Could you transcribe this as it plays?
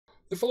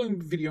The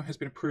following video has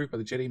been approved by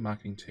the JD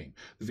marketing team.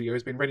 The video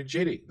has been rated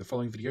JD. The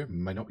following video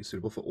may not be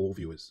suitable for all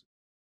viewers.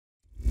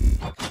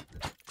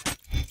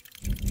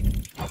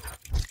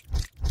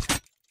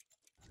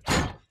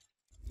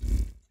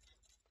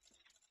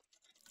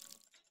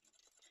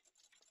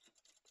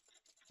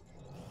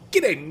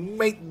 G'day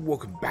mate,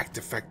 welcome back to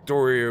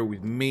Factorio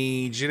with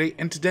me, JD,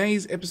 and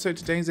today's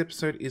episode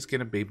is going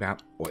to be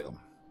about oil.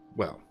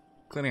 Well,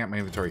 cleaning out my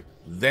inventory,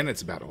 then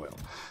it's about oil.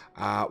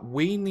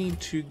 We need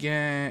to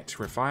get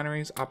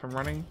refineries up and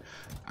running,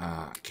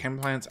 chem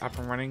plants up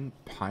and running,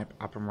 pipe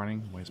up and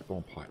running. Where's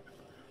more pipe?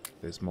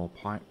 There's more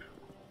pipe.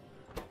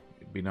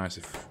 It'd be nice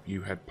if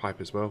you had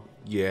pipe as well.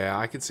 Yeah,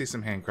 I could see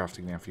some handcrafting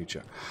in our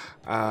future.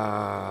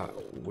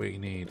 We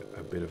need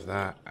a bit of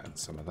that, and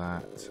some of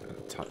that, and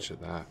a touch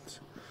of that,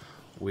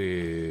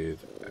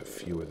 with a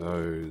few of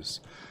those.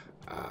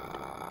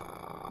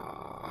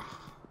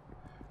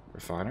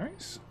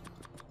 Refineries?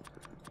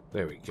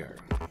 There we go.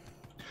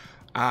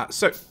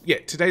 So, yeah,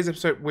 today's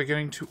episode we're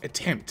going to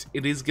attempt.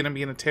 It is going to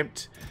be an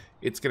attempt.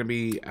 It's going to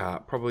be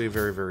probably a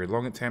very, very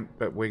long attempt,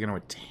 but we're going to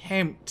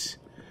attempt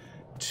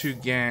to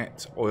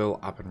get oil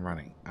up and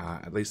running.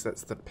 At least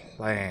that's the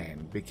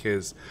plan,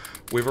 because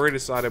we've already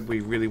decided we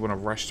really want to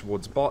rush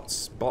towards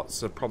bots.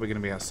 Bots are probably going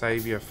to be our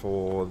savior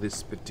for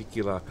this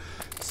particular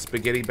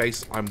spaghetti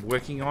base I'm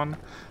working on.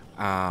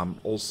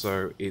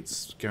 Also,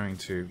 it's going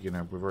to, you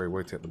know, we've already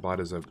worked out the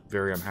biters are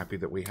very unhappy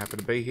that we happen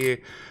to be here,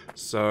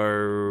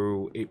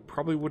 so it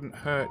probably wouldn't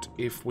hurt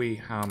if we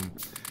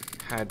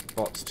had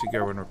bots to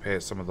go and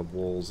repair some of the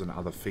walls and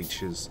other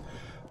features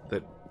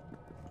that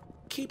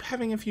keep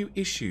having a few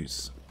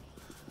issues.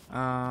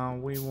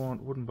 We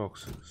want wooden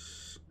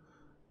boxes.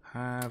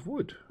 Have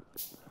wood.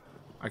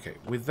 Okay,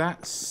 with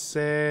that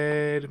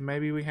said,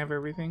 maybe we have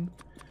everything.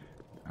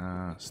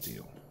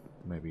 Steel.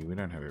 Maybe we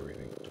don't have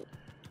everything.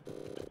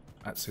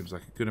 That seems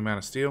like a good amount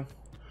of steel.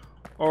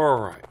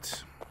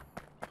 Alright.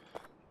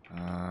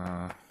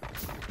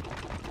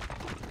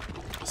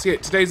 So yeah,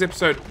 today's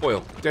episode,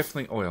 oil.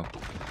 Definitely oil.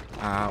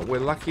 We're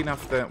lucky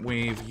enough that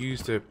we've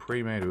used a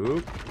pre-made...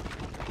 Oop.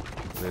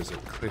 There's a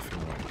cliff in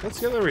the way.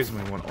 That's the other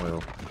reason we want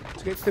oil.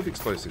 To get cliff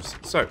explosives.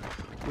 So,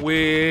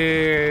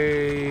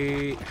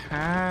 we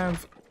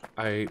have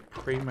a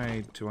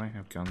pre-made... Do I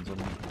have guns on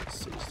me?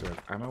 6. Do I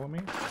have ammo on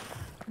me?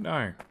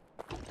 No.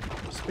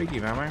 Speaking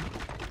of ammo...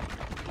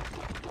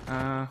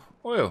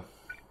 oil.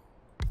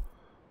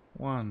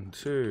 1,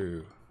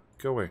 2,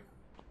 go away.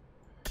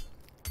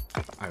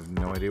 I have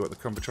no idea what the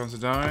Competrons are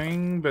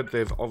doing, but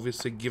they've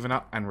obviously given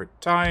up and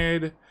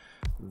retired.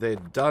 They're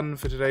done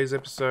for today's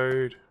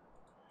episode.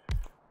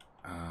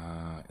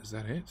 Is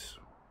that it?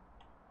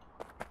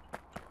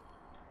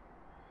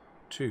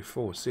 2,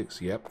 4,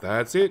 6. Yep,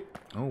 that's it.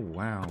 Oh,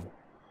 wow.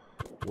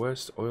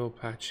 Worst oil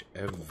patch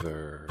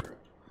ever.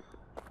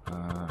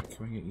 Can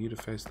we get you to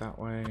face that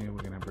way?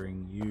 We're going to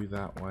bring you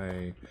that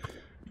way,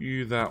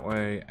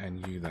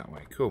 and you that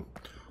way. Cool.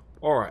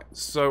 Alright,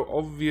 so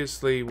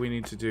obviously we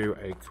need to do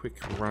a quick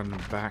run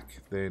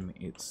back then,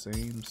 it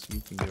seems.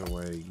 You can go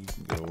away, you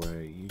can go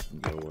away, you can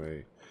go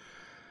away.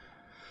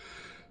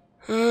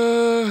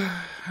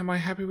 Am I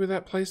happy with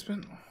that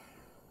placement?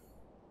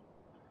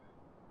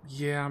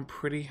 Yeah, I'm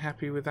pretty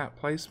happy with that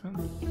placement.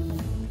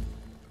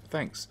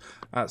 Thanks.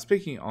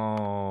 Speaking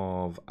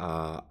of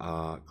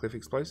cliff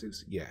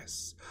explosives,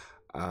 yes.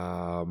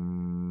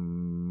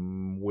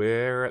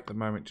 We're at the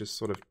moment just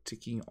sort of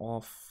ticking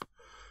off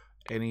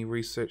any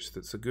research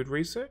that's a good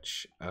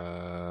research.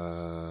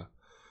 Concrete,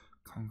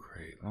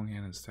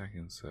 longhand and stack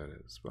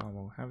inserters. Well,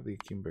 we'll have the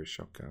akimbo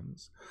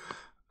shotguns.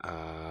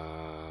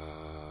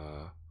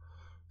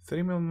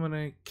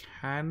 30mm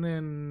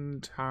cannon,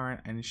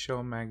 turret, and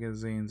shell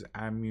magazines,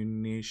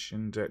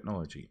 ammunition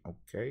technology.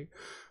 Okay.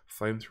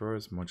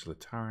 Flamethrowers, modular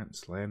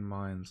turrets,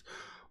 landmines.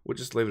 We'll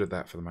just leave it at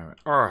that for the moment.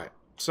 Alright.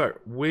 So,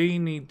 we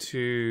need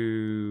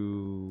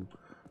to...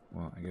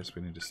 Well, I guess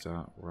we need to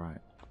start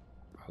right.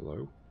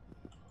 Hello?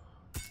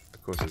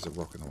 Of course, there's a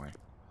rock in the way.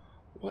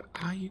 What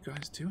are you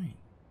guys doing?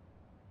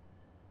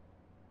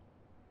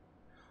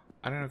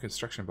 I don't have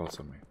construction bolts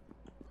on me.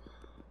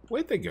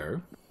 Where'd they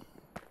go?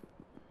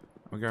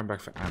 We're going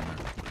back for ammo.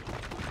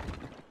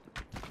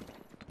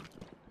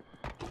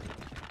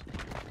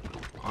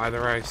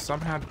 Either I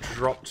somehow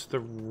dropped the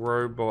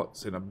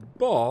robots in a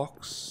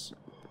box,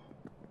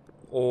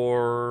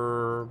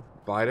 or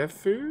biter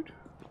food?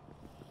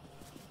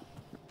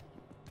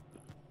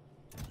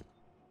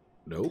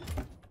 Nope.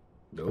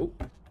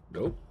 Nope.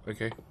 Nope.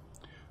 Okay.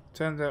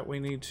 Turns out we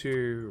need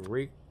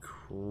to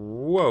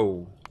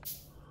Whoa.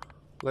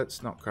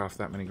 Let's not craft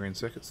that many green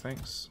circuits,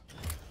 thanks.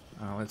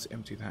 Let's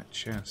empty that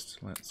chest.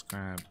 Let's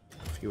grab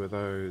a few of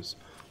those.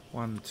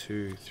 1,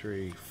 2,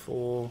 3,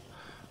 4.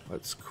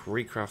 Let's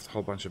recraft a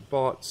whole bunch of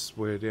bots.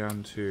 We're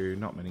down to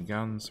not many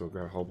guns, so we'll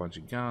grab a whole bunch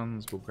of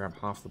guns. We'll grab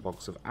half the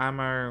box of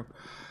ammo.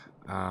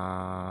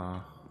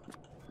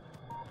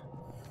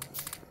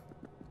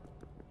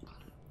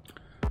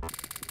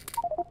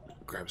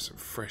 Grab some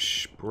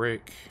fresh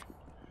brick.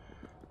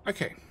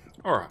 Okay,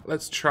 alright,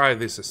 let's try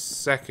this a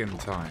second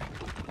time.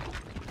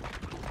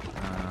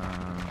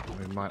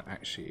 We might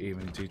actually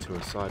even detour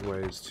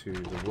sideways to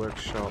the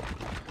workshop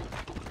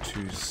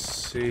to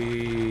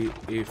see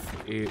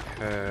if it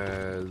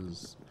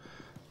has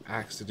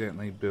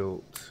accidentally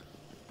built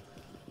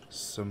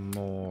some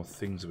more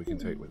things that we can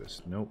take with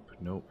us. Nope,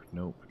 nope,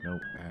 nope,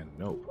 nope, and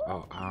nope.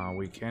 Oh,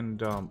 we can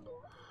dump.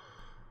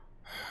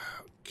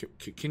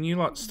 Can you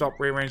like stop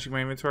rearranging my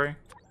inventory?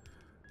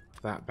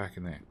 That back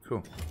in there.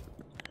 Cool.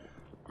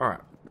 Alright.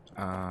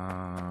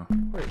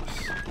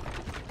 Whoops.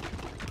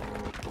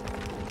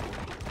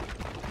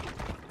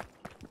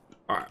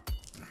 Alright.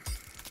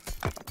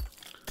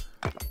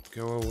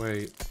 Go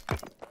away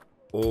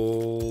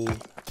all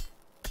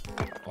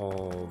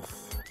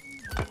of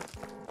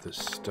the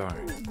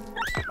stone.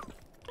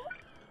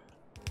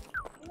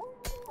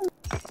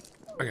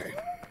 Okay.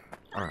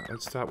 Alright,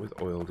 let's start with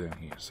oil down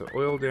here. So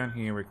oil down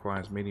here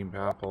requires medium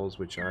power poles,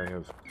 which I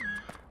have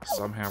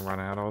somehow run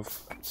out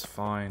of. It's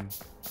fine.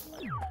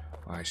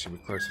 Actually,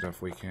 we're close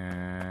enough. We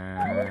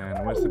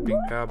can... Where's the big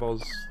power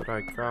poles that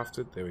I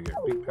crafted? There we go.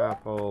 Big power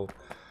pole.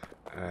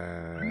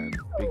 And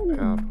big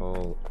power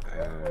pole.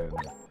 And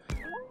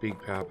big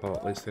power pole.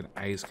 At least then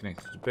A is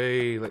connected to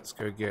B. Let's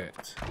go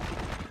get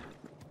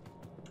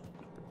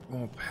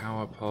more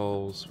power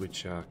poles,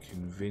 which are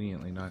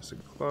conveniently nice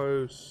and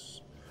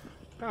close.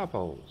 Power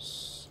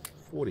poles.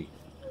 40.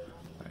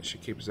 That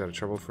should keep us out of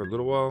trouble for a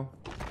little while.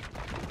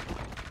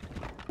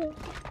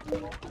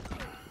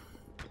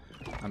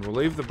 And we'll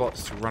leave the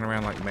bots to run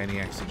around like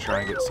maniacs and try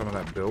and get some of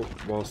that built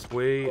whilst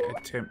we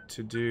attempt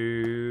to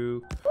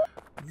do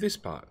this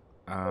part.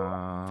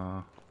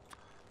 Power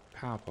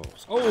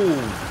poles. Oh.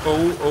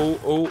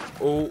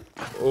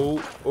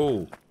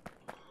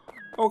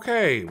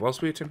 Okay,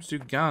 whilst we attempt to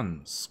do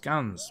guns.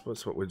 Guns,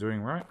 that's what we're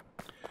doing, right?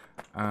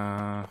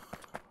 Can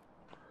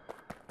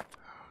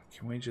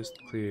we just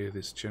clear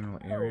this general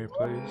area,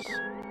 please?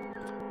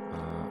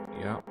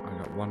 Yeah, I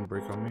got one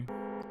brick on me.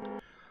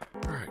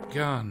 Alright,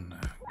 gun.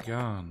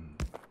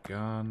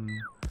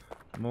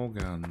 More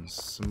guns,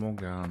 some more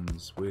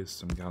guns with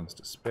some guns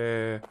to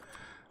spare.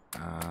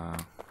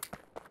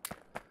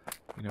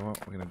 You know what?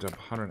 We're going to dump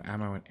 100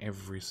 ammo in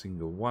every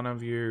single one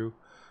of you.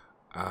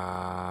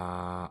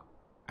 And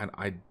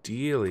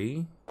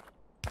ideally,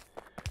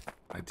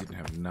 I didn't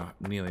have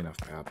nearly enough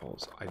power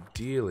poles.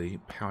 Ideally,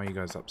 power you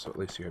guys up so at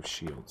least you have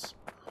shields.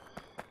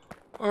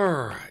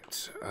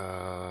 Alright,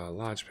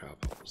 large power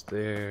poles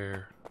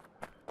there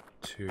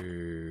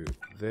to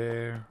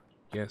there.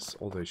 Yes,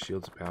 all those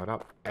shields are powered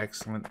up.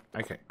 Excellent.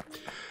 Okay.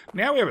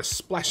 Now we have a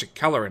splash of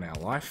colour in our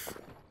life.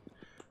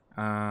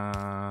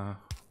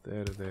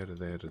 There to there to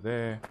there to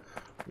there.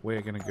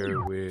 We're going to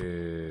go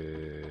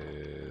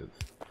with...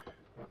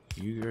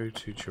 You go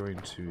to join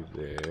to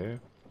there.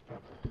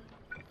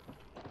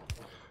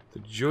 The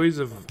joys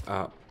of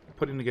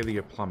putting together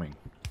your plumbing.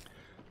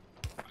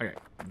 Okay,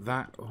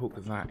 that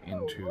hook that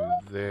into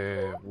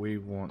there. We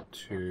want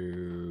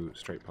to...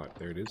 Straight pipe,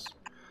 there it is.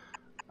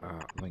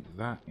 Link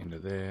that into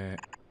there,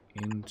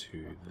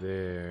 into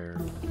there,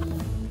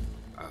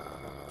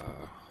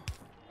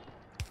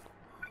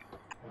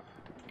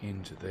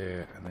 into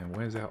there, and then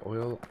where's our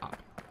oil? Up.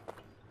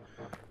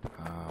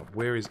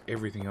 Where is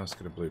everything else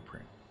going to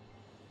blueprint?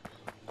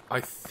 I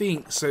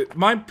think, so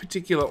my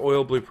particular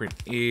oil blueprint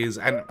is,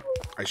 and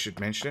I should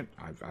mention it,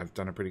 I've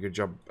done a pretty good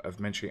job of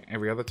mentioning it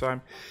every other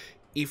time.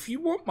 If you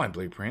want my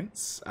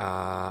blueprints,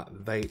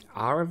 they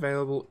are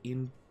available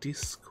in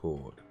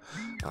Discord.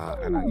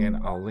 And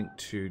again, I'll link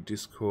to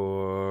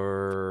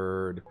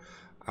Discord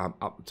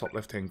up the top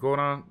left-hand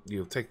corner.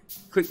 You'll click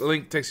the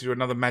link, takes you to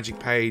another magic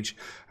page,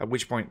 at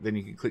which point then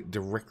you can click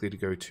directly to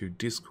go to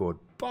Discord.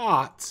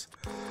 But,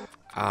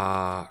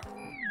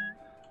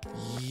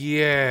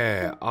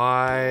 yeah,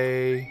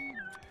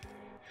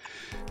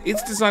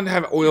 it's designed to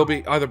have oil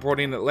be either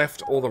brought in at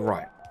left or the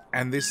right.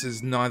 And this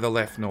is neither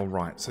left nor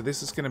right. So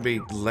this is going to be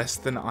less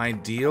than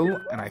ideal.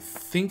 And I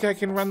think I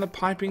can run the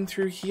piping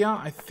through here.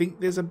 I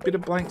think there's a bit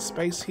of blank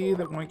space here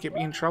that won't get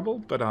me in trouble.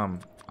 But I'm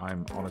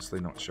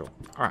honestly not sure.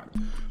 Alright.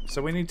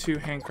 So we need to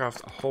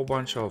handcraft a whole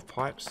bunch of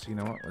pipes. You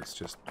know what? Let's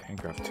just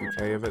handcraft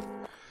 2k of it.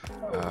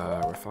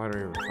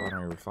 Refinery,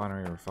 refinery,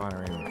 refinery,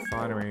 refinery,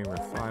 refinery,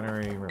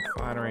 refinery,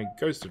 refinery,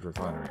 ghosted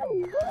refinery.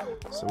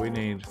 So we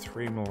need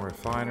 3 more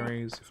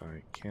refineries. If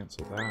I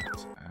cancel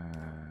that.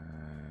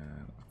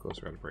 And of course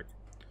we're out of brick.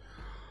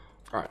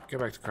 Alright, go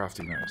back to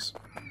crafting those.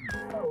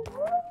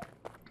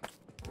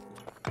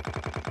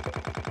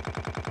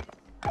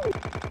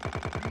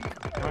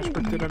 How much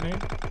brick did I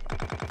need?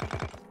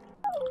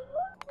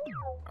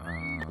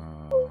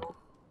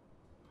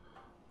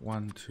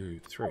 1, 2,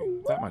 3.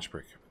 That much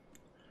brick.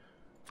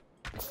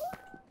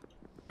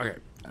 Okay,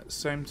 at the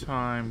same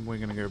time, we're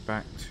going to go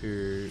back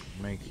to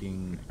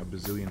making a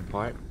bazillion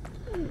pipe.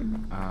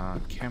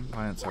 Chem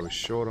plants I was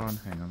short on.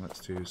 Hang on, let's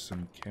do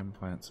some chem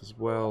plants as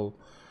well.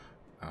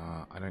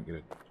 I don't get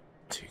a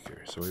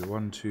ticker. So we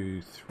 1,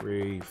 2,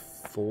 3,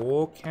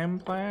 4 chem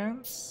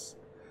plants.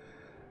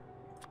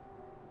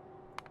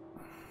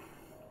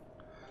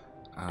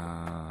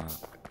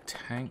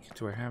 Tank.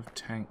 Do I have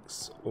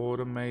tanks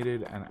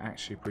automated and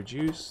actually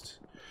produced?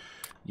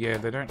 Yeah,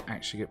 they don't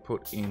actually get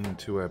put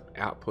into an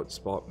output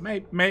spot.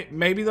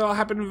 Maybe that'll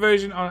happen in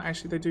version... Oh,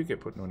 actually, they do get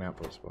put into an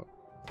output spot.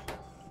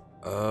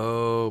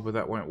 Oh, but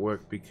that won't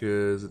work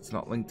because it's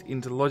not linked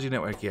into the Logi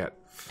network yet.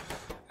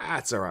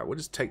 That's alright. We'll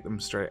just take them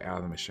straight out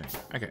of the machine.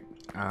 Okay.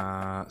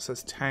 So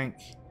that's tank.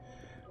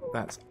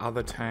 That's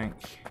other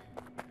tank.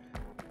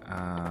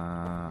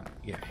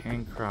 Yeah,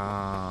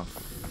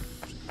 handcraft.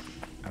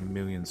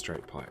 1,000,000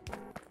 straight pipe.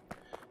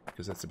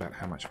 Because that's about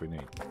how much we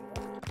need.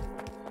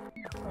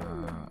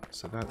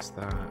 So that's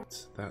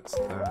that. That's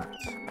that.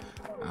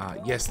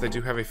 Yes, they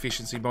do have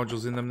efficiency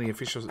modules in them. The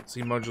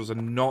efficiency modules are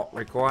not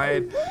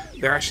required.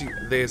 They're actually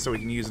there so we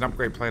can use an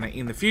upgrade planner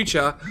in the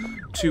future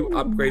to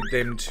upgrade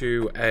them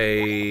to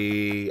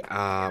a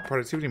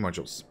productivity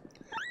modules.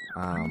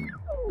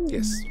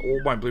 Yes,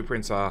 all my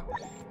blueprints are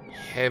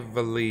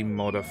heavily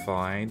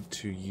modified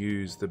to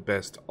use the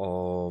best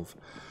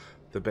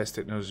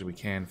technology we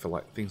can for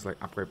like things like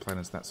upgrade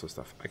planners, that sort of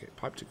stuff. Okay,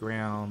 pipe to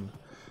ground.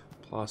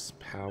 Plus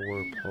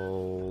power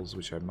poles,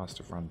 which I must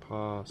have run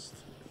past.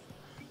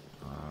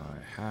 I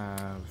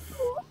have...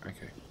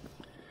 Okay.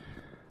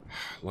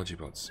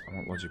 Logibots. I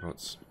want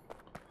Logibots.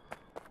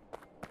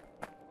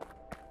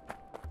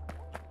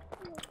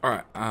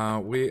 Alright,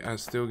 we are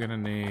still going to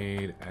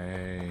need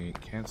a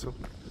cancel.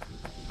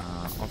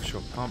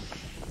 Offshore pump.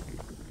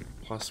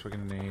 Plus we're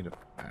going to need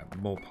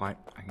more pipe,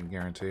 I can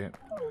guarantee it.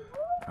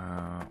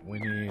 We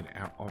need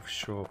our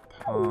offshore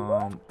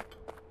pump.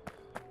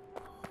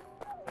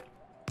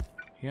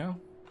 Here.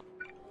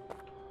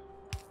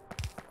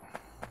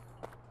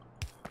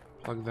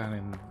 Plug that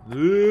in.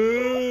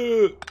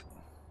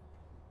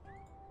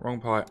 Wrong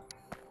pipe.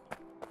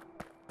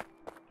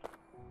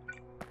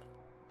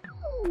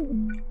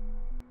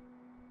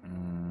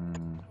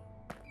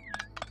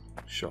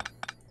 Sure.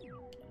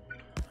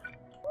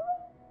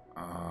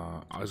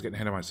 I was getting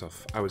ahead of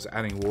myself. I was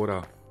adding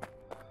water.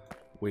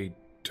 We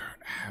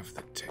don't have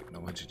the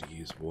technology to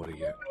use water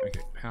yet.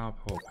 Okay, power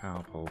pole,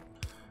 power pole.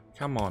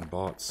 Come on,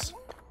 bots.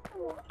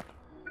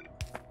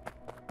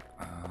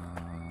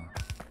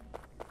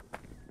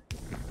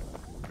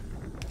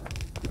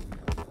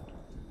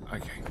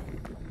 Okay,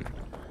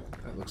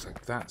 that looks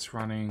like that's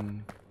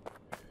running.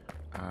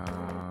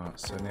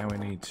 So now we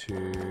need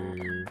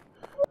to...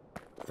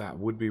 That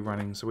would be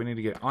running. So we need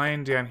to get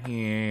iron down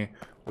here,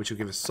 which will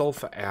give us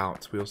sulfur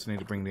out. We also need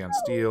to bring down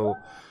steel.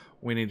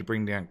 We need to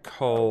bring down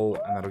coal,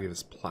 and that'll give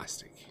us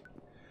plastic.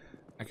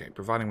 Okay,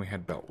 providing we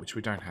had belt, which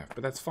we don't have.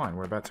 But that's fine.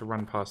 We're about to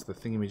run past the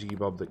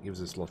thingy-majiggy-bob that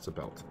gives us lots of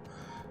belt.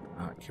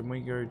 Can we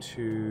go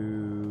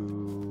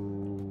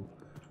to...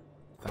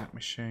 that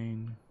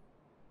machine?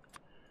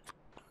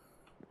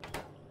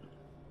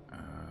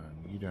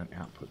 You don't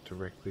output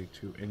directly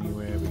to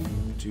anywhere, but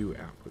you do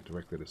output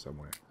directly to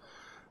somewhere.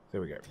 There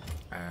we go.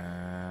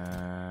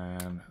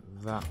 And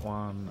that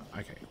one.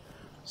 Okay.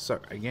 So,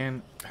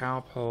 again,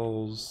 power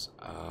poles.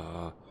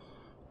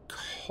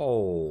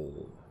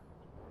 Coal.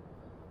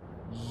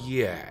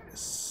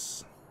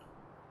 Yes.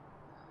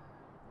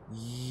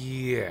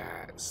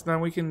 Yes. Now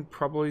we can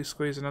probably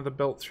squeeze another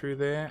belt through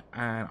there.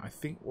 And I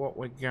think what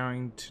we're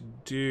going to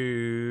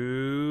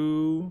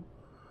do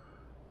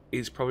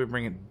is probably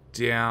bring it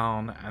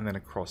down and then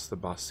across the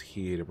bus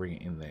here to bring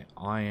it in there.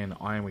 Iron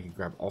we can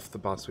grab off the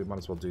bus. We might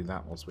as well do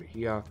that whilst we're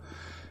here.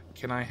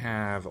 Can I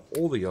have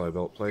all the yellow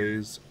belt,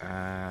 please?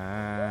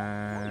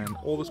 And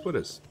all the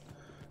splitters.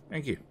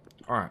 Thank you.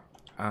 Alright.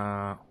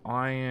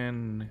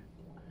 Iron.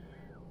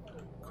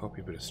 Copy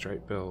a bit of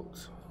straight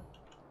belt.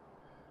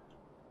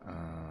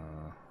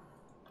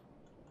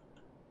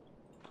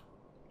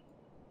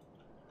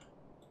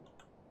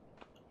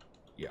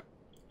 Yeah.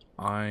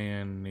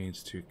 Iron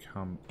needs to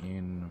come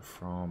in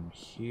from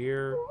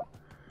here.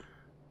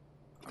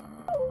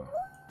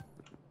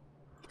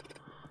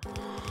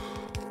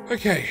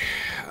 Okay.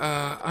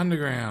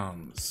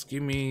 Undergrounds.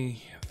 Give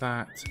me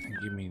that and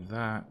give me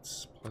that.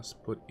 Plus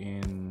put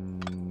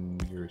in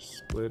your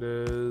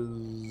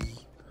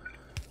splitters.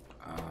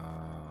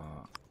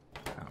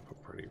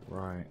 Output pretty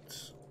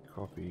right.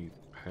 Copy,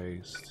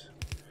 paste.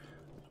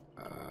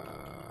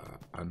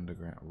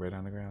 Underground, red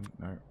underground.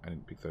 No, I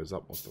didn't pick those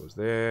up whilst I was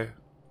there.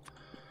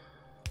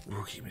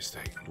 Rookie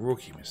mistake.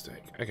 Rookie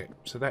mistake. Okay,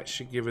 so that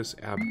should give us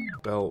our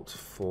belt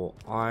for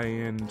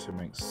iron to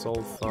make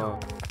sulfur.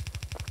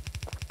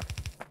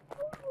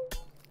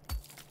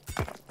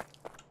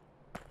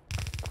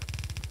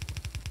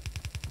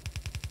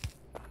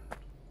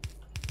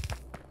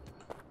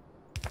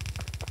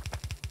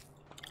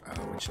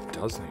 Which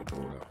does need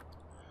water.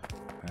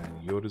 And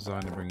you're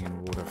designed to bring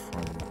in water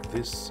from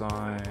this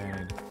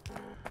side,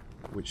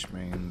 which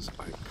means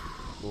I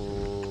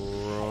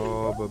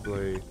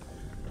probably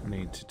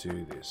need to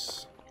do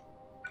this.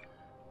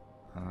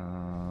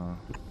 Alright,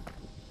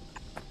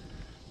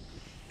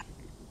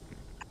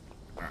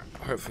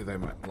 hopefully they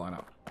might line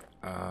up.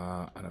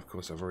 And of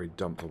course I've already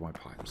dumped all my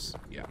pipes.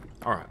 Yeah.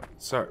 Alright,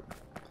 so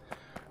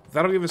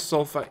that'll give us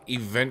sulfur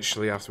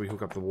eventually after we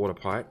hook up the water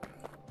pipe.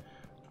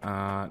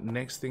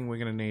 Next thing we're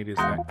going to need is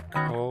that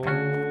coal.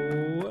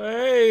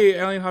 Hey! Yay!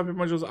 Alien hyper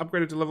modules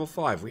upgraded to level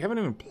 5. We haven't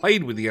even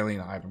played with the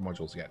alien hyper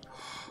modules yet.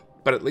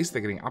 But at least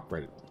they're getting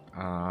upgraded.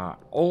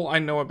 All I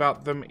know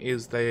about them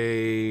is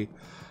they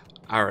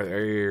are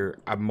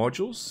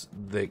modules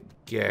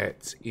that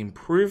get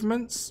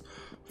improvements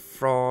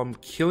from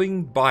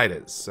killing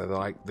biters.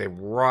 So they're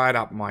right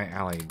up my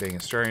alley, being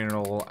Australian and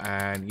all,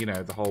 and you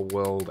know, the whole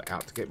world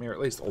out to get me, or at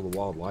least all the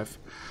wildlife,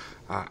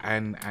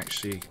 and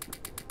actually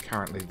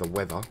currently the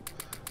weather.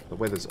 The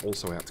weather's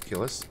also out to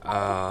kill us.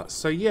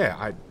 So yeah,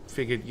 I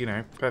figured, you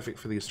know, perfect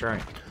for the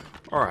Australian.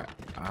 Alright,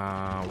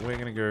 we're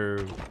gonna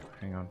go,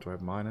 hang on, do I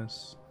have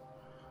miners?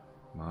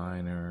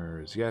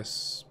 Miners,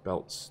 yes.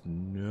 Belts,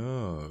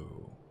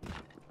 no.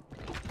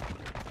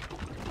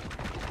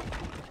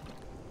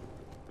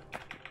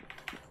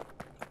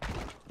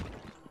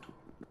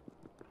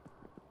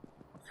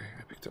 Okay,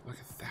 I picked up like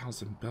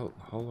 1,000 belt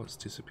and the whole lot's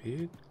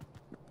disappeared.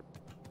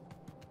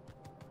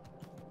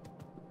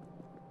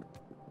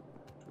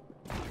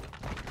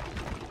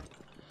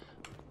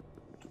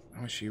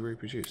 How much you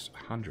reproduce?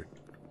 100.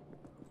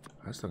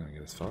 That's not going to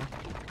get us far.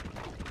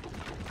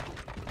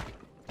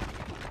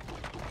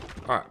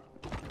 Alright.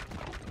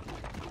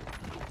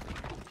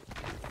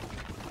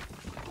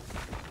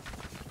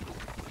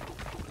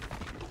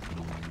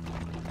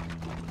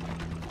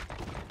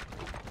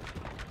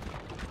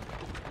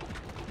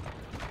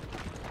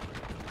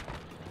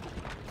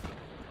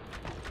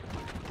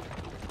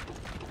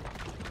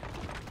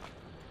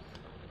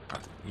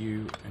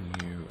 You and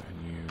you and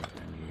you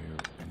and you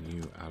and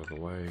you out of the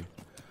way.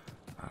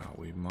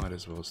 We might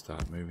as well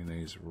start moving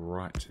these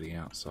right to the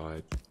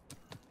outside.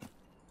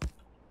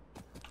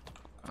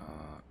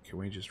 Can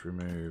we just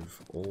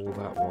remove all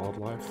that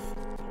wildlife?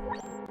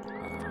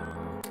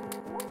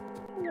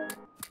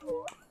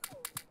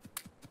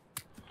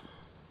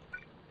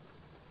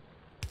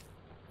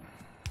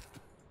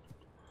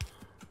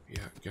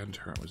 Yeah, gun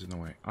turret was in the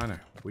way. I know.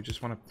 We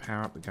just want to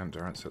power up the gun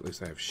turret so at least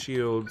they have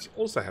shields.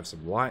 Also have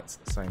some lights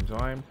at the same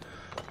time.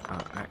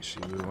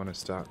 Actually, we want to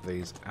start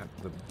these at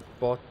the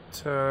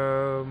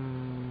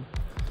bottom.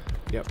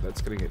 Yep,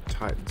 that's going to get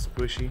tight and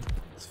squishy.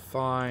 It's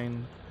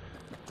fine.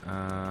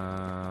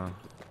 And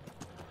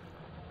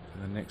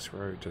the next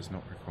row does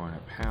not require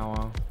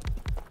power.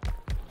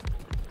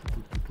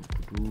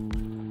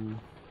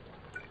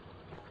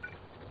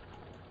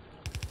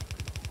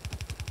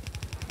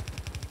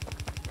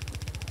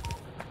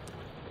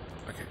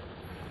 Okay.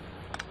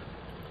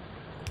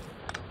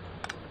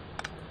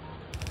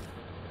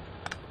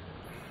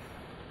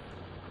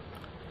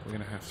 We're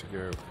going to have to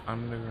go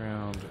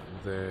underground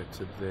there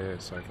to there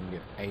so I can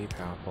get a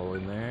power pole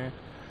in there.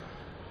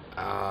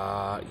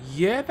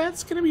 Yeah,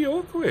 that's going to be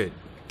awkward.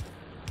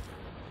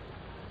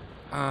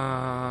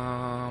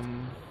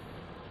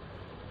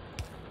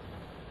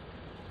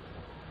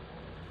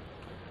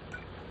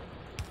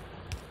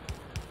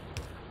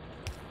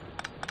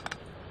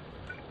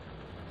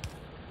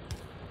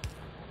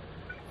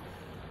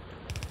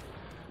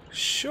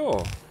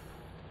 Sure.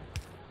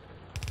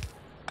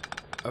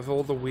 Of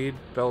all the weird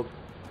belt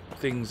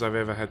things I've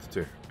ever had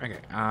to do. Okay,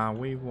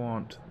 we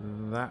want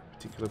that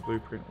particular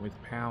blueprint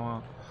with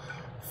power.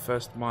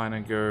 First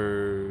miner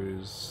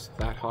goes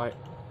that height.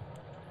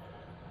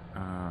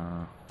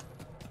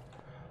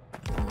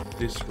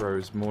 This row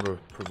is more to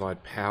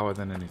provide power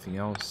than anything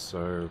else,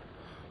 so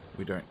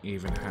we don't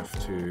even have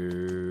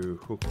to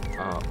hook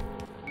up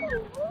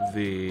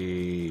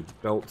the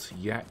belt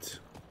yet.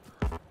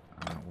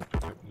 We'll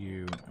pick up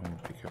you, and we'll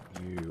pick up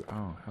you.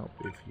 Oh, help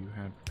if you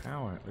had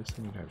power. At least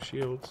then you'd have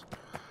shields.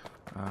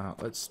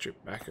 Let's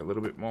strip back a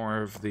little bit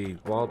more of the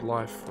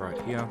wildlife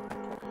right here.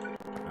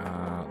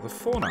 The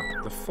fauna.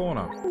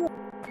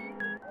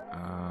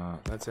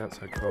 That's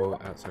outside coal,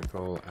 outside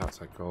coal,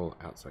 outside coal,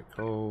 outside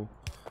coal.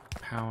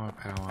 Power,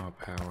 power,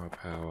 power,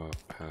 power,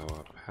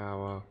 power,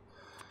 power.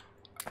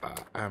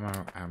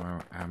 Ammo,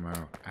 ammo,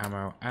 ammo,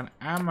 ammo, and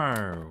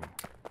ammo.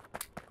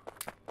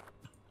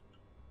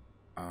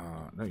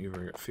 No, you've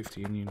already got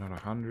 50 in you, not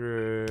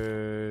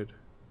 100.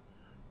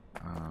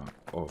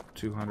 Or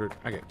 200.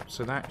 Okay,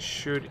 so that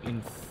should,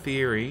 in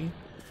theory,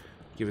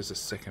 give us a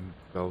second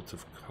belt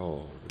of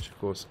coal, which of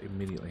course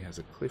immediately has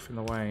a cliff in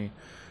the way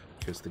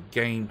because the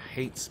game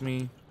hates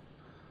me.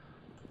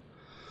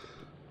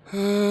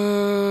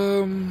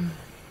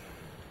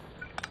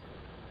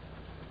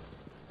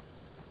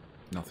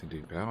 Nothing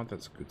depowered,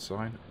 that's a good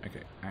sign.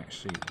 Okay,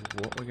 actually,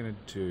 what we're going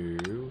to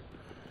do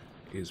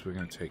is we're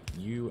going to take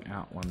you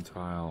out one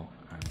tile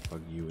and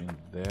plug you in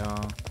there.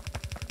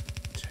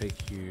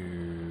 Take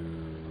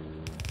you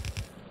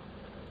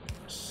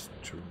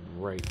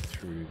straight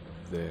through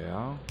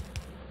there.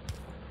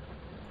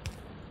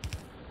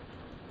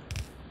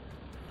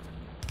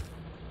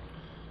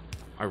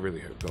 I really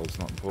hope gold's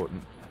not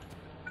important.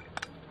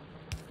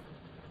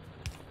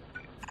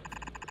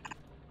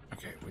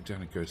 Okay, we're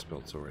down at ghost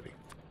belts already.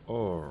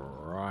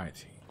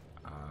 Alrighty.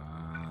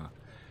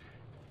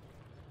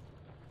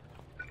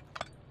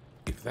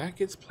 If that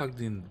gets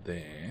plugged in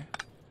there,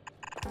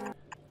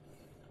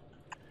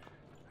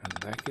 and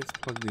that gets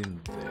plugged in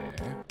there,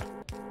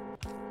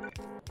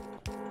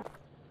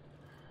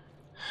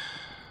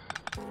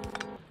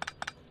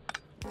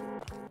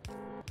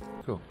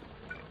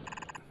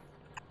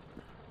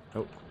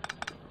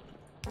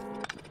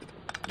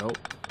 Nope.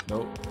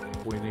 Nope.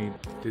 We need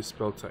this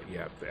belt.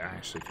 Yeah, they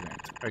actually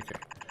connect. Okay.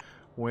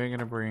 We're going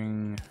to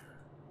bring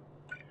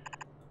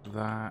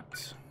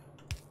that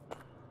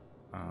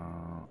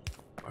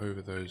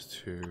over those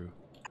two.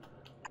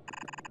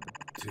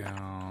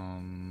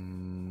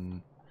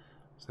 Down.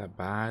 Is that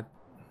bad?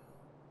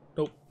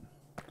 Nope.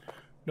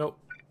 Nope.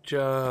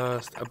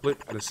 Just a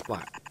blip and a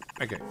splat.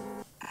 Okay.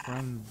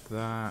 Run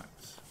that.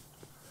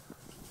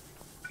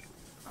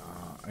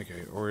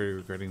 Okay, already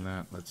regretting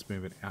that. Let's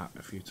move it out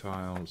a few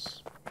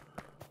tiles.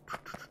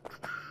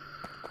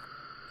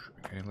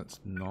 Okay, let's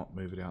not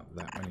move it out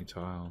that many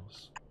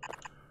tiles.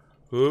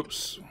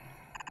 Oops.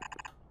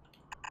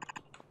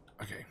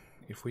 Okay,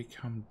 if we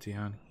come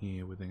down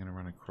here, we're then going to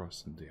run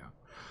across and down.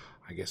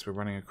 I guess we're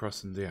running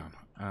across and down.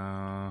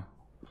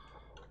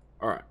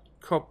 Alright,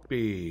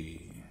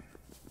 copy.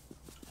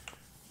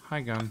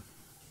 Hi, gun.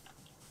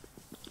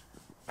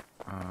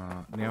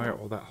 Now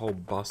all that whole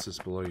bus is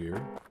below you.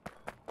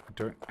 I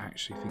don't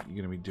actually think you're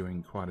going to be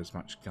doing quite as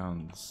much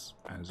guns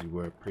as you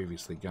were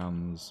previously.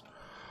 Guns.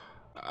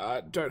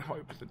 Don't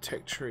hope with the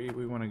tech tree.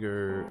 We want to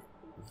go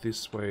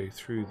this way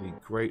through the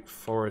great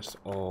forest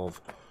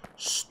of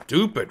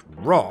stupid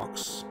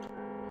rocks.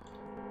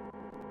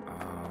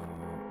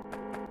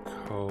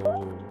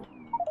 Coal.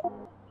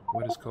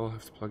 Where does coal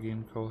have to plug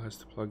in? Coal has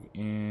to plug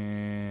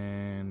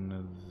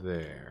in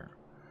there.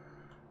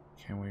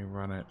 Can we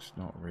run it?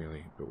 Not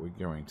really, but we're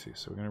going to.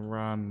 So we're going to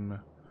run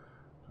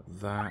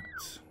that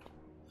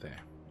there.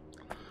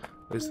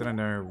 At least then I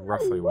know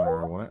roughly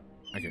where I want it.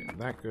 Okay,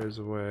 that goes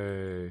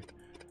away.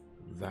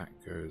 That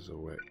goes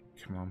away.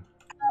 Come on.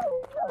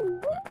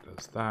 That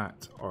does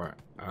that. Alright.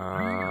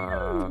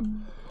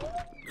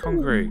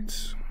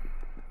 Concrete.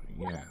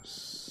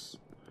 Yes.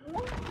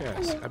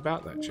 Yes,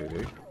 about that,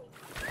 JD.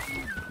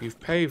 You've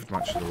paved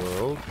much of the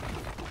world.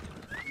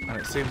 And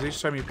it seems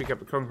each time you pick up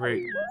the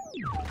concrete,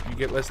 you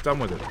get less done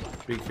with it.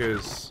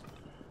 Because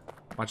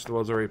much of the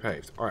world's already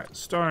paved. Alright,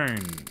 stone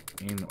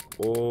in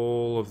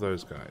all of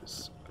those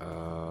guys.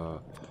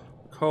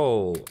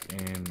 Coal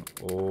in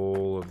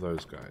all of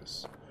those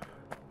guys.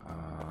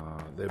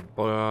 They're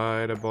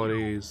biter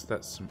bodies.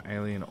 That's some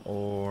alien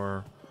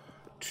ore.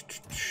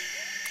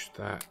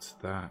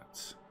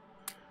 That.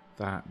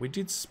 We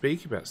did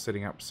speak about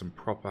setting up some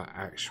proper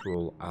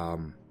actual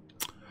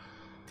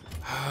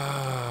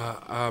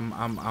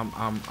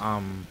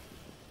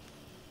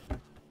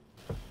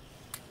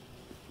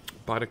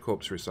biter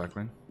corpse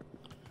recycling.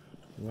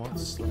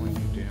 What's slowing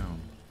you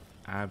down?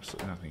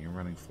 Absolutely nothing. You're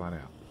running flat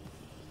out.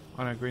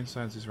 Oh no, green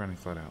stones is running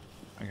flat out.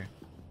 Okay.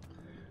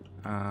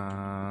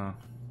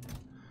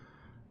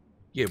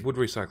 Yeah, wood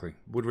recycling.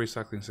 Wood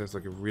recycling sounds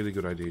like a really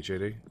good idea,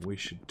 JD. We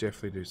should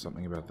definitely do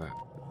something about that.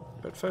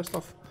 But first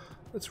off,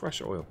 let's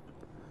rush oil.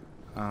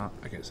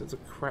 Okay, so it's a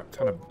crap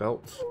ton of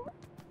belt.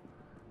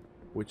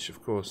 Which,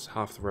 of course,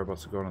 half the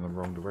robots have gone in the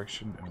wrong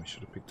direction. And we should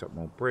have picked up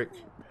more brick.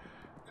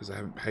 Because I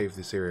haven't paved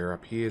this area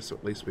up here. So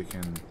at least we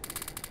can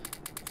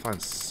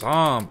find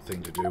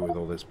something to do with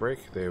all this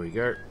brick. There we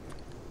go.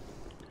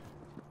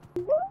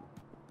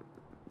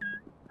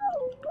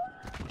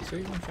 See,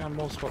 we found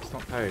more spots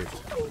not paved.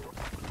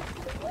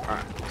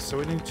 Alright, so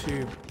we need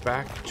to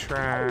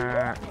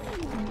backtrack.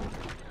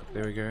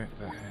 There we go.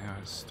 That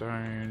has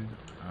stone.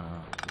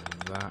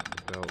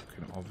 That belt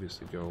can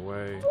obviously go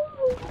away.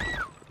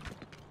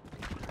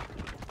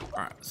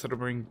 Alright, so to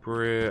bring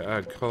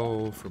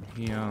coal from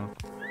here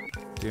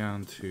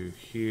down to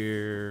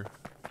here.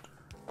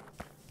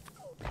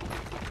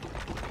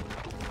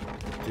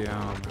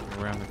 Down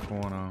around the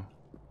corner.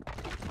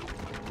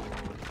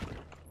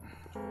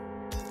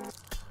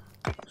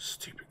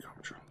 Stupid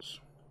Comtrons.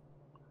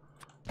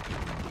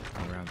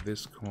 Around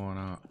this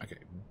corner. Okay,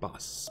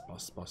 bus.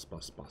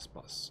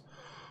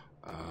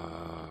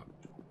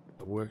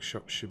 The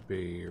workshop should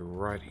be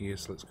right here,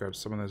 so let's grab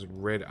some of those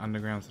red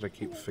undergrounds that I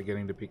keep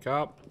forgetting to pick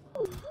up.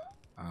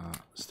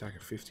 Stack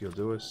of 50 will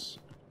do us.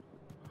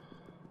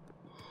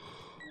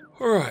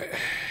 Alright,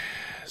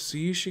 so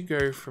you should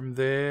go from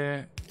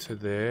there to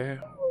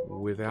there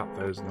without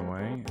those in the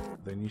way.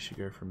 Then you should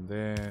go from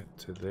there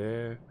to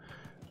there.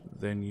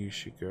 Then you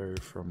should go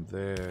from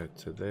there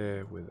to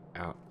there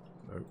without...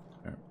 No.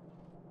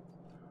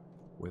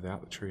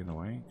 Without the tree in the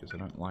way, because I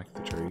don't like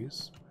the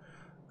trees.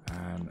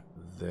 And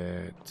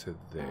there to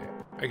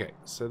there. Okay,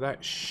 so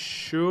that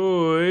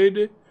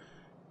should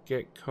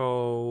get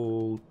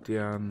coal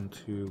down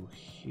to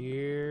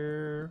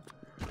here.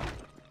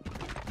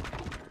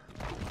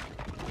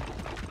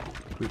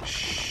 Which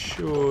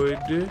should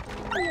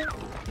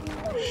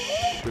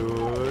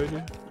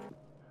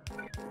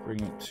bring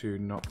it to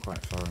not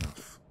quite far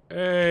enough.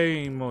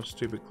 Hey, more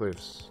stupid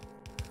cliffs.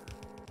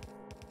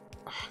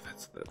 Oh,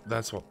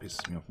 that's what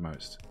pisses me off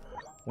most.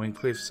 When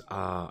cliffs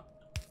are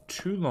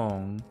too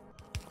long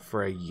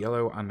for a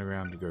yellow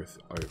underground to go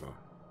over.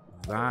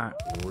 That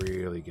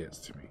really gets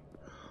to me.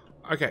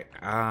 Okay,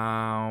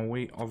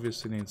 we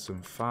obviously need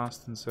some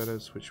fast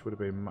inserters, which would have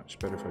been much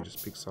better if I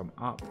just picked some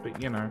up,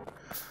 but you know.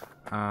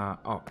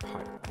 Oh,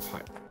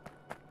 pipe.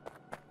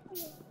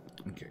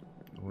 Okay,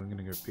 we're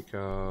gonna go pick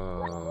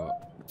up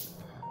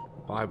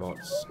a buy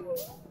bots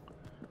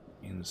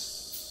in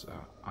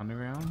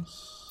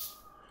undergrounds.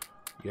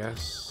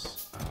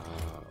 Yes.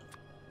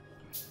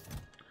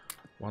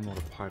 One lot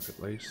of pipe at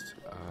least.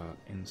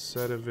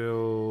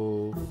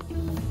 Inserterville.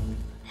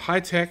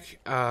 High tech.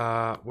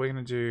 We're going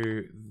to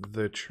do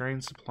the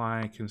train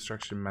supply,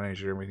 construction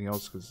manager, and everything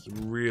else because it's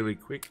really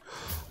quick.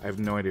 I have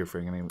no idea if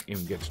we're going to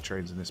even get to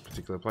trains in this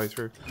particular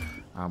playthrough.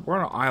 We're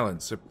on an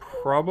island, so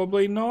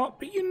probably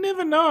not, but you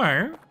never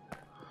know.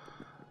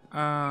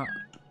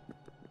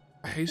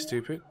 Hey,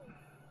 stupid.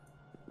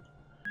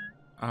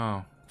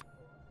 Oh.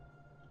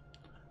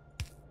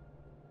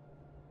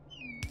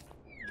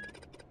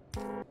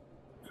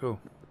 Cool.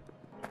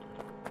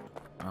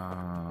 Oh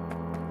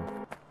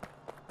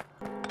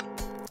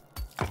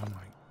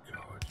my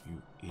god,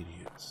 you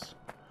idiots.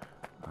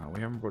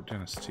 We haven't brought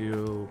down a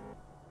steel.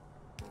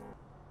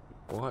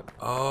 What?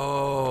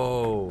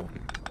 Oh!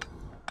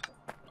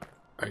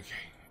 Okay.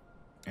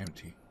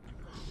 Empty.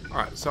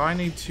 Alright, so I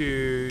need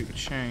to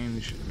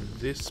change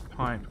this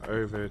pipe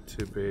over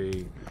to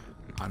be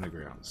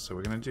underground. So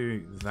we're going to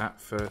do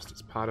that first.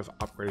 It's part of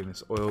upgrading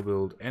this oil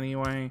build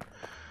anyway.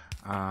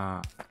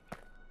 And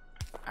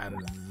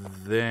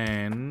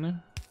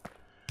then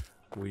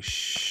we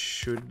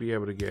should be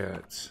able to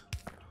get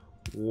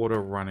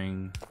water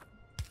running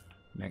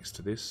next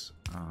to this.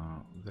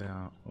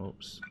 There.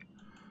 Oops.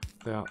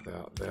 There.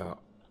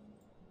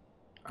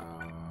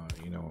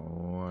 You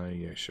know,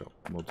 yeah, sure.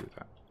 We'll do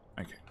that.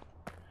 Okay.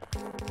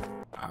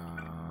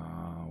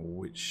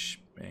 Which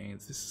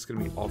means this is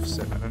going to be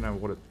offset. I don't know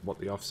what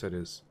the offset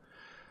is.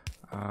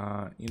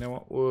 You know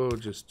what? We'll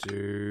just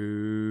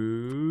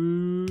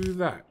do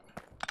that.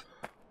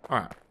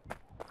 Alright.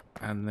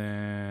 And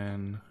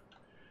then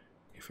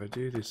if I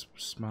do this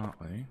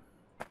smartly,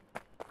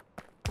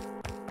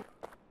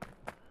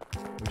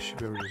 we should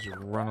be able to just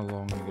run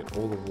along and get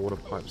all the water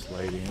pipes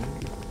laid in.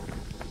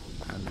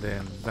 And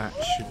then that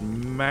should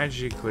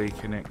magically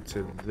connect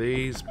to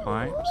these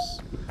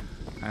pipes.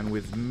 And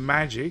with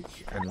magic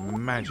and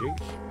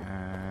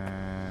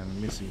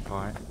missing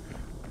pipe,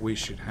 we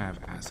should have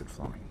acid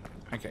flowing.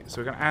 Okay,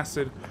 so we've got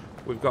acid,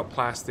 we've got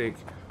plastic,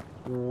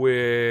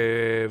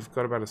 we've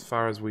got about as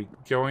far as we're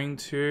going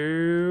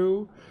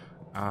to.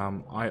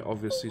 I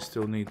obviously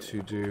still need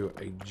to do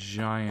a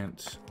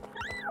giant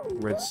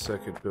red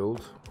circuit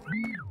build,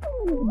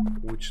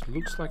 which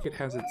looks like it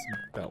has its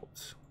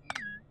belt.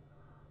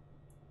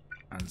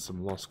 And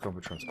some lost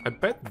Compotrons. I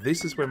bet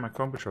this is where my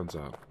Compotrons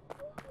are.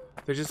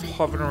 They're just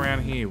hovering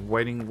around here,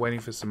 waiting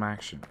for some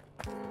action.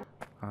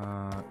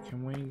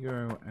 Can we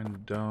go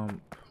and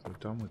dump? We're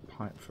done with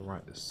pipe for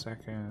right this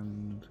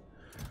second.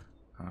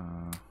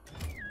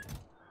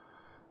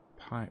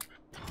 Pipe.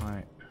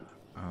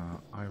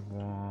 I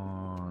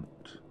want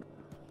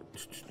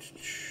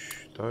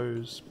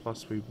those,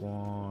 plus we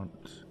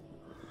want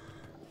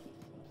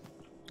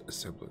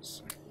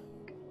assemblers.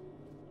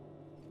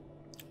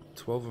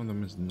 12 of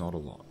them is not a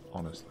lot,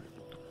 honestly.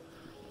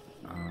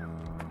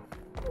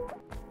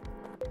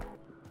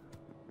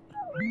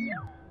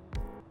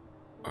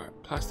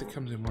 Alright, plastic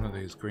comes in one of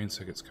these, green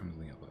circuits comes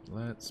in the other.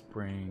 Let's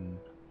bring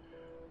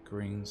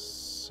green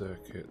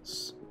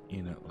circuits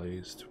in at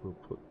least. We'll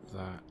put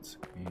that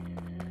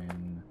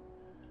in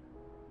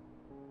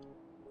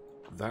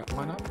that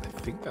line up. I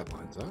think that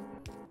lines up.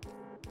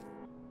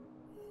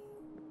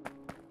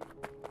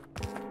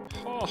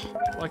 Oh,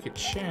 like a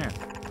champ.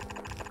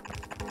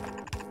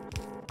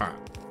 Alright.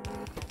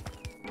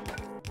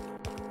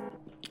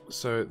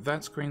 So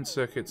that's green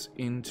circuits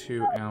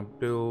into our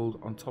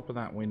build. On top of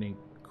that, we need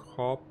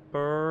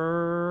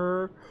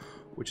copper,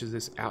 which is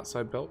this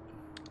outside belt.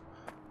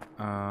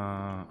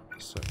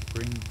 So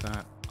bring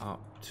that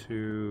up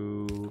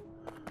to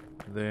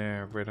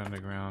there. Red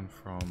underground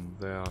from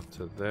there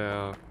to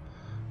there.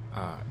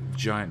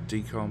 Giant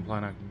decon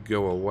planner,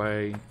 go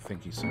away.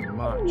 Thank you so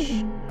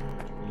much.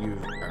 You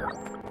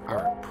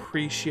are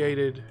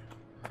appreciated.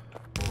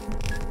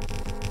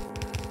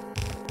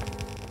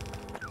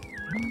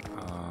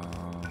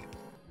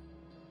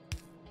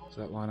 Does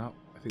that line up?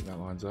 I think that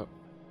lines up.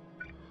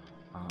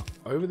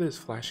 Over there's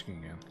flashing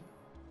again.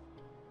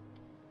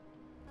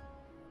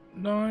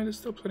 No, there's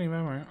still plenty of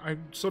ammo. I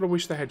sort of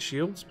wish they had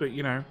shields, but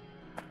you know,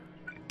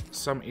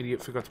 some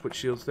idiot forgot to put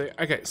shields there.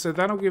 Okay, so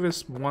that'll give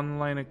us one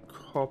lane of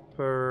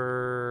copper.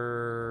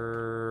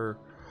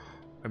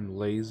 I'm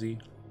lazy.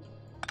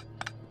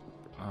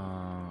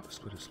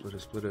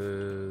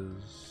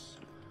 Splitters.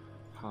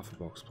 Half a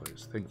box,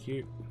 please. Thank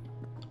you.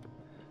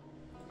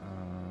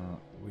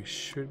 We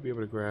should be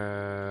able to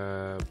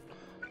grab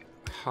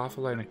half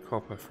a lane of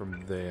copper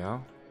from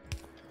there.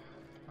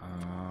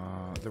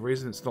 The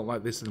reason it's not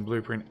like this in the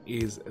blueprint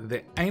is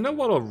there ain't a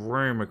lot of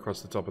room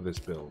across the top of this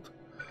build.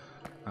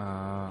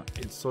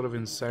 It's sort of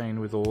insane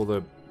with all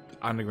the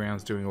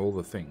undergrounds doing all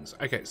the things.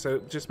 Okay, so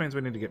it just means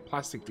we need to get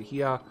plastic to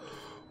here,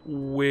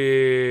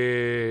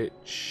 which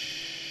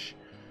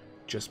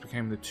just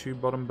became the 2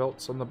 bottom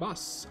belts on the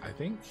bus, I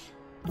think.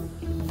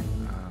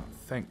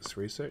 Thanks,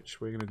 research.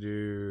 We're going to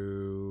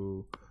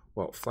do,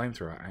 well,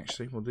 flamethrower,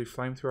 actually. We'll do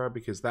flamethrower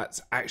because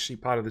that's actually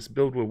part of this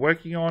build we're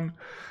working on.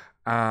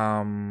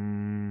 I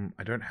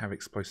don't have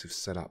explosives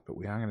set up, but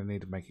we are going to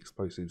need to make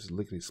explosives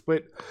lickety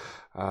split.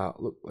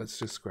 Look, let's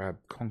just grab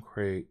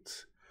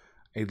concrete,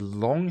 a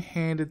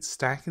long-handed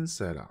stack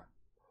inserter.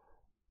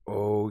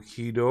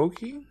 Okie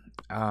dokie.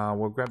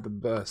 We'll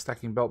grab the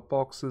stacking belt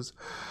boxes.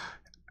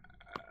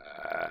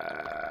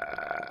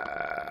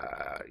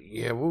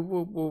 Yeah,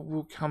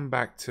 we'll come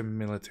back to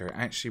military.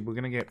 Actually, we're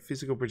going to get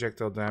physical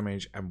projectile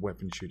damage and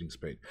weapon shooting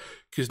speed.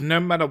 Because no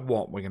matter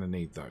what, we're going to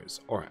need those.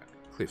 Alright,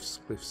 cliffs,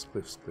 cliffs,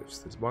 cliffs, cliffs.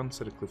 There's one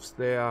set of cliffs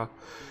there.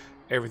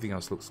 Everything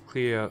else looks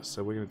clear.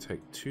 So we're going to take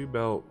 2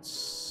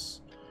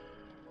 belts.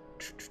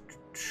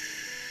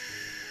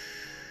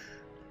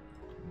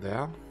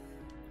 There.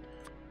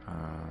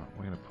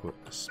 We're going to put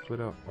a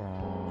splitter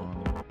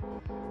on.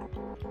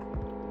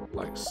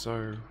 Like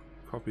so.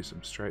 Copy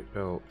some straight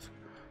belt.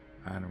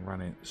 And run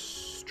it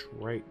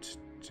straight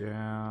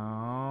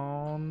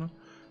down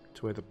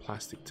to where the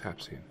plastic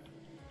taps in.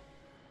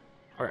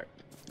 Alright,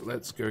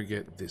 let's go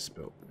get this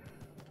built.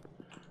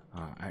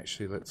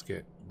 Actually, let's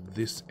get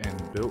this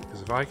end built,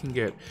 because if I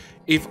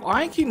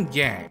can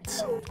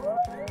get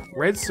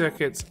red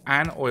circuits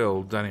and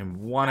oil done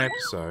in one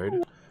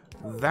episode,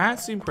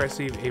 that's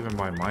impressive even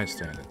by my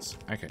standards.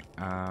 Okay,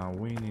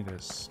 we need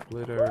a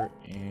splitter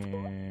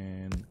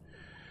in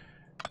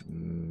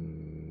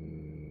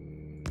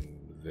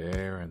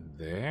there and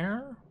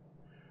there.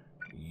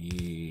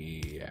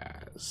 Yes.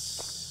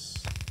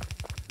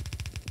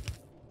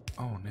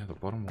 Oh, now the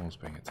bottom wall's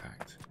being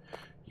attacked.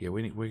 Yeah,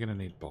 we're gonna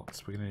need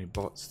bots. We're gonna need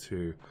bots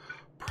to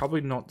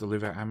probably not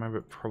deliver ammo,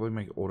 but probably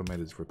make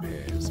automated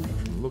repairs. And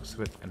from the looks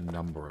of it, a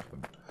number of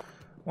them.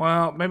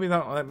 Well, maybe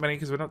not that many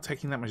because we're not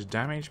taking that much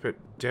damage, but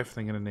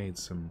definitely gonna need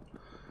some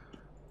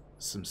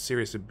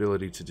serious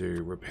ability to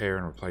do repair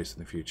and replace in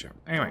the future.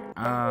 Anyway,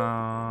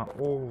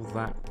 all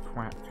that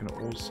crap can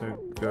also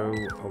go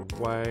a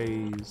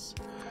ways.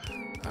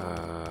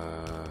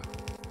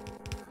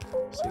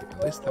 See,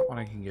 at least that one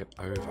I can get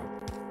over.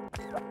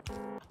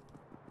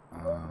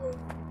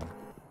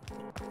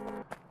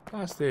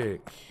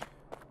 Plastic.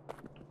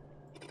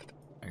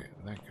 Okay,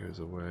 that goes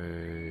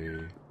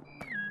away.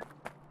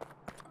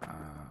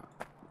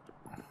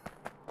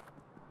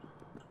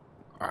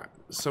 Alright,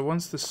 so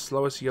once the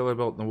slowest yellow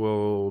belt in the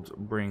world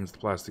brings the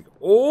plastic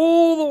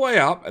all the way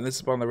up, and this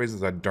is one of the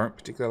reasons I don't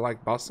particularly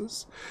like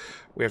buses,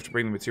 we have to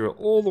bring the material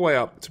all the way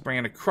up to bring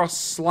it across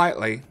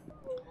slightly.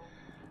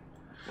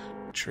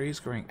 Trees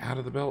growing out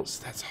of the belts,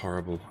 that's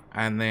horrible.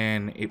 And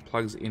then it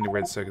plugs into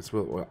red circuits.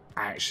 We'll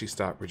actually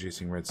start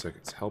producing red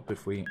circuits. Help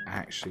if we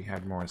actually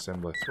had more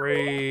assembler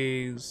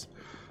 3s.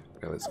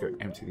 Okay, let's go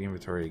empty the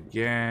inventory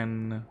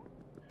again.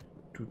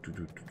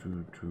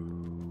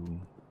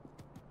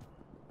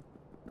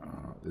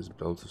 This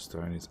belt of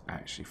stone is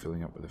actually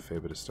filling up with a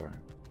fair bit of stone.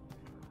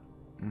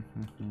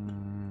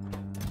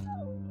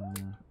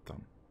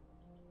 Done.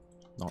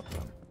 Not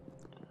done.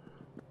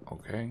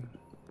 Okay.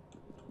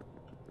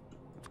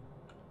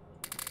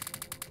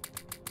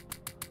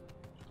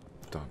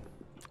 Done.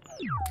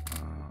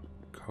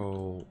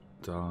 Coal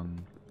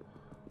done.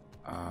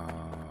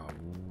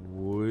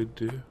 Wood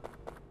can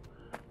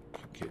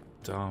get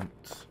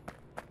dumped.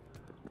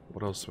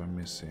 What else am I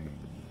missing?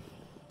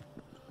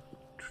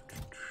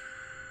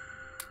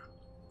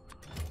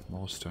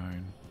 More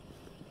stone.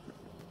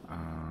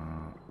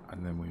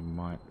 And then we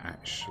might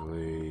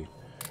actually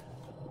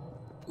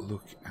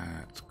look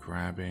at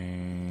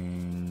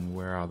grabbing...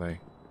 Where are they?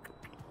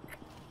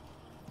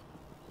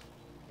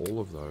 All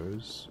of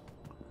those.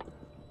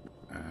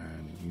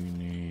 And you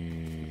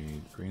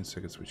need green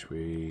circuits, which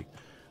we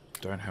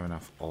don't have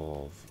enough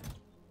of.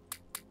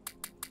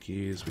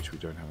 Gears, which we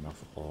don't have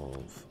enough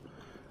of.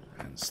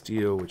 And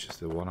steel, which is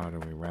the one item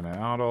we ran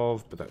out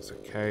of, but that's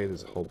okay.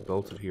 There's a whole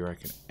belt of here I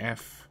can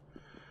F.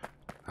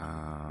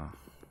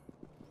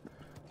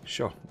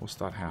 Sure, we'll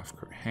start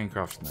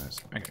handcrafting those.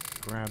 Okay,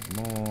 grab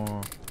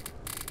more.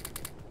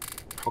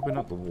 Probably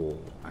not the wall,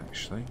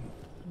 actually.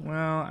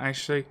 Well,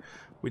 actually,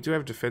 we do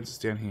have defenses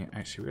down here.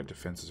 Actually, we got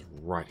defenses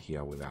right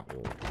here with that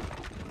wall.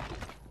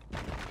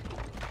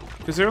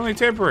 Because they're only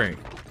temporary.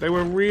 They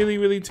were really,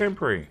 really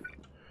temporary.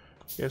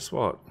 Guess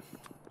what?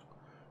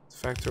 It's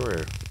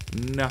Factorio.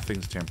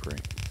 Nothing's temporary.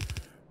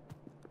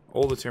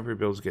 All the temporary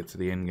builds get to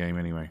the end game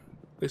anyway.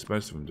 At least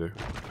most of them do.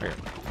 Okay.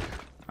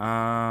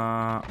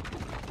 Alright,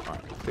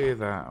 clear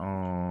that.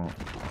 Oh,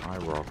 high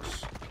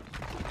rocks.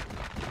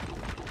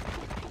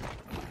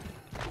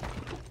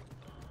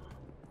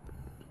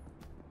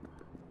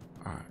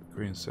 Alright,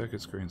 green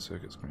circuits, green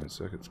circuits, green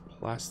circuits,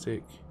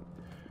 plastic.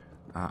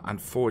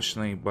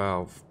 Unfortunately,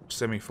 well,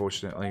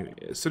 semi-fortunately,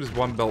 as soon as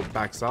one belt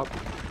backs up,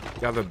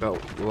 the other belt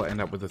will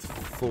end up with a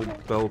full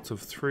belt of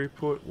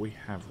throughput. We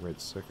have red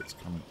circuits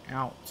coming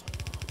out.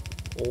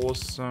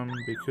 Awesome.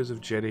 Because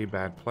of Jetty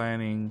bad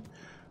planning,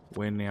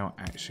 we're now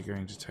actually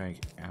going to take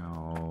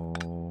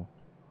our...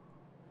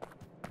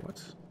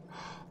 What?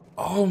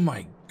 Oh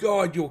my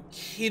god, you're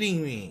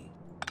kidding me!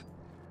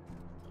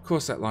 Of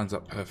course that lines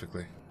up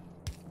perfectly.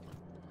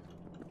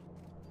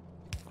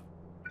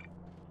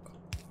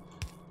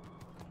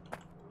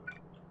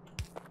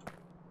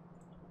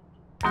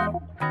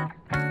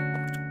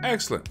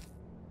 Excellent.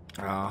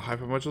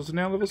 Hyper modules are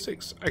now level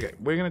 6. Okay,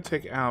 we're going to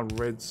take our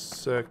red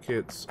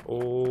circuits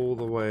all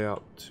the way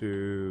up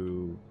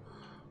to...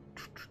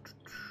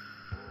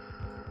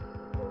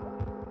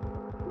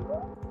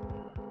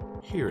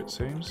 here, it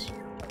seems.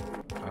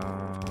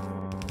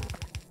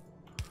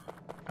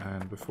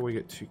 And before we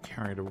get too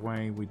carried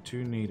away, we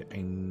do need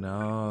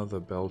another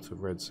belt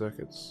of red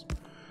circuits.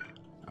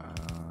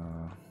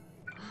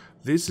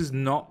 This is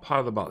not part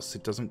of the bus.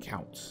 It doesn't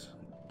count.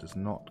 It does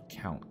not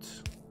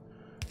count.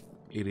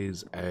 It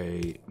is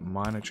a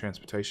minor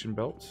transportation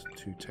belt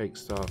to take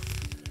stuff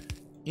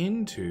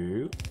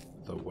into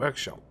the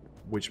workshop,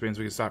 which means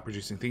we can start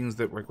producing things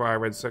that require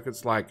red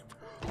circuits like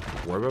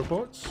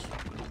roboports.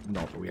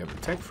 Not that we have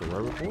the tech for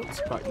roboports,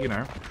 but you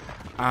know.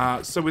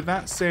 So with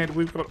that said,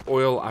 we've got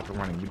oil up and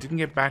running. We didn't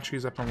get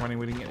batteries up and running.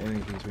 We didn't get any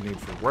things we need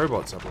for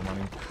robots up and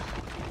running.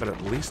 But at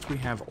least we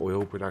have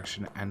oil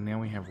production, and now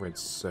we have red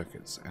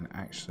circuits. And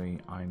actually,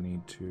 I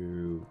need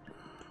to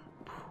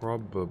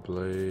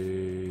probably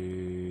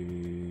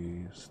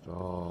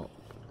stop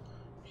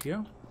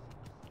here.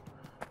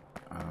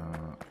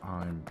 I'm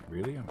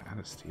out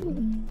of steel.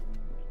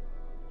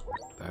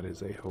 That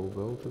is a whole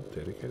belt of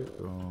dedicated.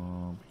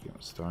 Picking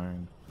up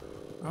stone.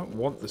 I don't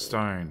want the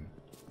stone.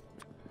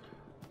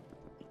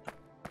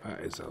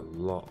 That is a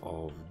lot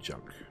of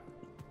junk.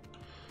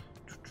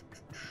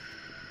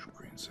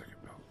 Green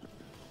circuit belt.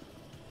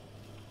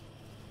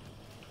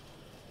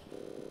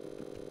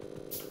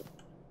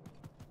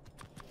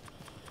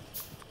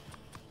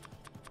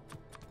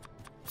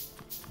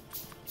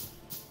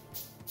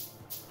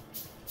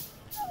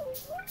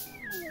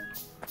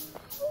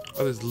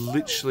 Oh, there's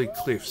literally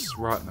cliffs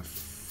right in the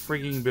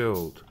frigging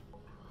build.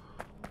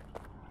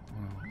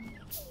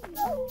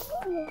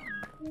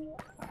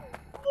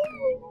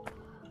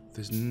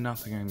 There's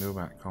nothing I can do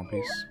about it,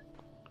 compies.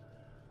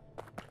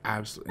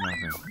 Absolutely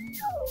nothing.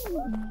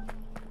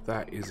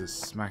 That is as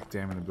smack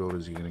damn in the build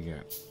as you're going to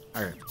get.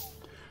 Okay.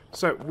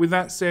 So, with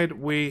that said,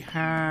 we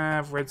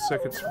have red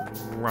circuits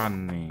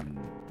running.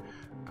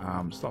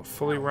 It's not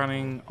fully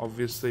running,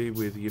 obviously,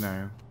 with, you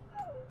know,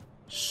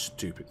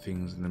 stupid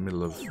things in the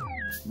middle of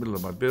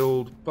my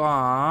build,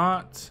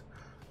 but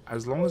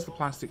as long as the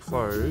plastic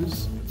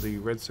flows, the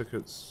red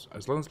circuits,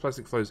 as long as the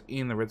plastic flows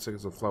in, the red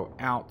circuits will flow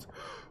out.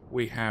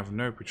 We have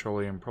no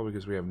petroleum, probably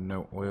because we have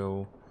no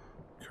oil.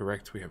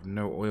 Correct, we have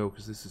no oil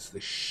because this is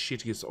the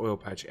shittiest oil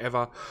patch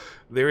ever.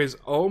 There is,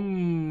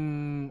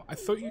 I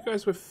thought you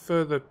guys were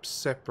further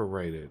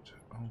separated.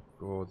 Oh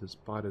god, there's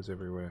biters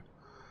everywhere.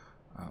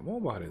 More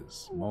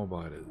biters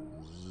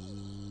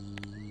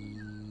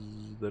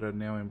that are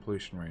now in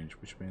pollution range,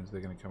 which means they're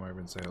going to come over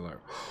and say hello.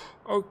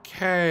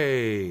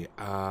 Okay.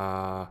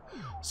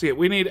 So yeah,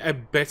 we need a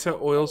better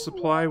oil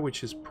supply,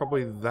 which is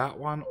probably that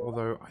one,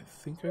 although I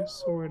think I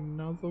saw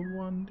another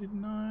one,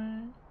 didn't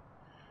I?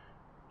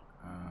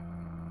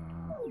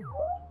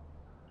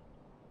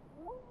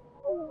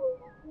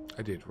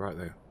 I did, right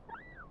there.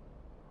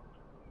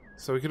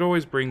 So we could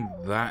always bring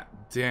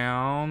that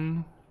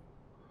down,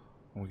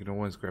 or we can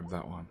always grab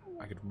that one.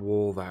 I could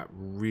wall that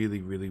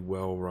really, really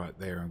well right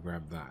there and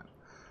grab that.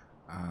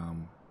 I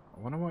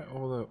wonder why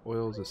all the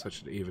oils are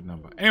such an even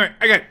number. Anyway,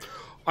 okay.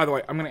 Either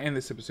way, I'm going to end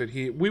this episode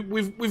here.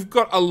 We've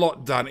got a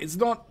lot done. It's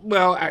not,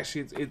 well,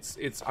 actually,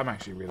 it's. I'm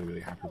actually really,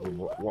 really happy with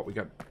what we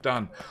got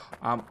done.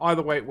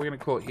 Either way, we're going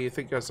to call it here.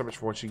 Thank you guys so much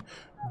for watching.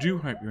 Do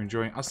hope you're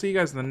enjoying. I'll see you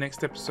guys in the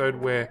next episode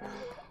where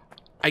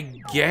I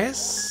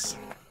guess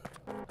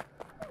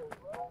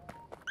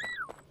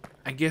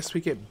we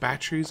get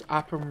batteries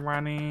up and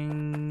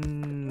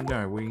running.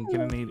 No, we're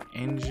going to need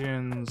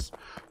engines.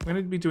 We're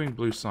going to be doing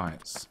blue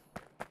science.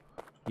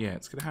 Yeah,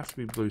 it's going to have to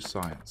be blue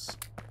science.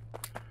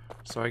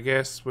 So I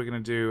guess we're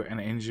going to do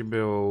an engine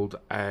build,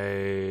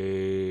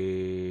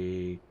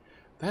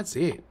 that's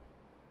it.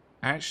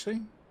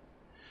 Actually.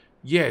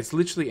 Yeah, it's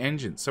literally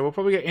engines. So we'll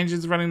probably get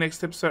engines running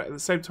next episode. At the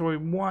same time, we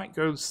might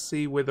go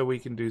see whether we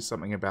can do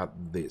something about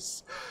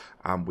this.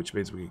 Which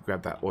means we can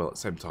grab that oil at the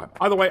same time.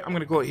 Either way, I'm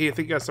going to call it here.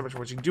 Thank you guys so much for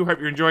watching. Do hope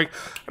you're enjoying.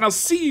 And I'll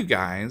see you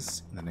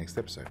guys in the next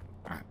episode.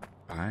 Alright,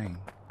 bye.